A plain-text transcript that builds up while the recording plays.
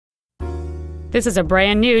This is a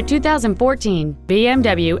brand new 2014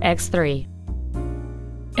 BMW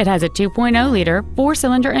X3. It has a 2.0-liter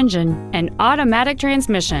four-cylinder engine, an automatic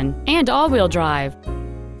transmission, and all-wheel drive.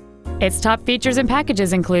 Its top features and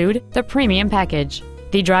packages include the Premium Package,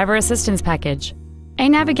 the Driver Assistance Package, a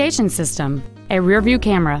navigation system, a rear-view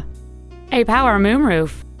camera, a power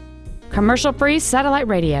moonroof, commercial-free satellite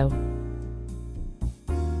radio,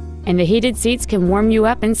 and the heated seats can warm you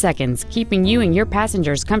up in seconds, keeping you and your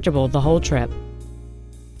passengers comfortable the whole trip.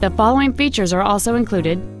 The following features are also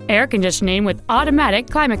included: air conditioning with automatic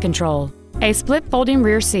climate control, a split folding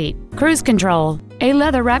rear seat, cruise control, a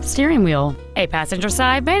leather-wrapped steering wheel, a passenger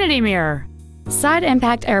side vanity mirror, side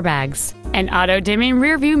impact airbags, an auto-dimming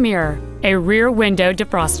rear-view mirror, a rear window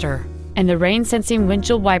defroster, and the rain-sensing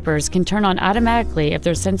windshield wipers can turn on automatically if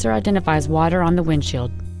their sensor identifies water on the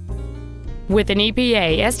windshield. With an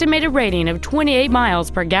EPA estimated rating of 28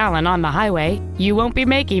 miles per gallon on the highway, you won't be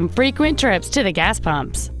making frequent trips to the gas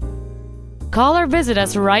pumps. Call or visit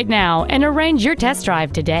us right now and arrange your test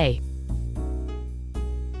drive today.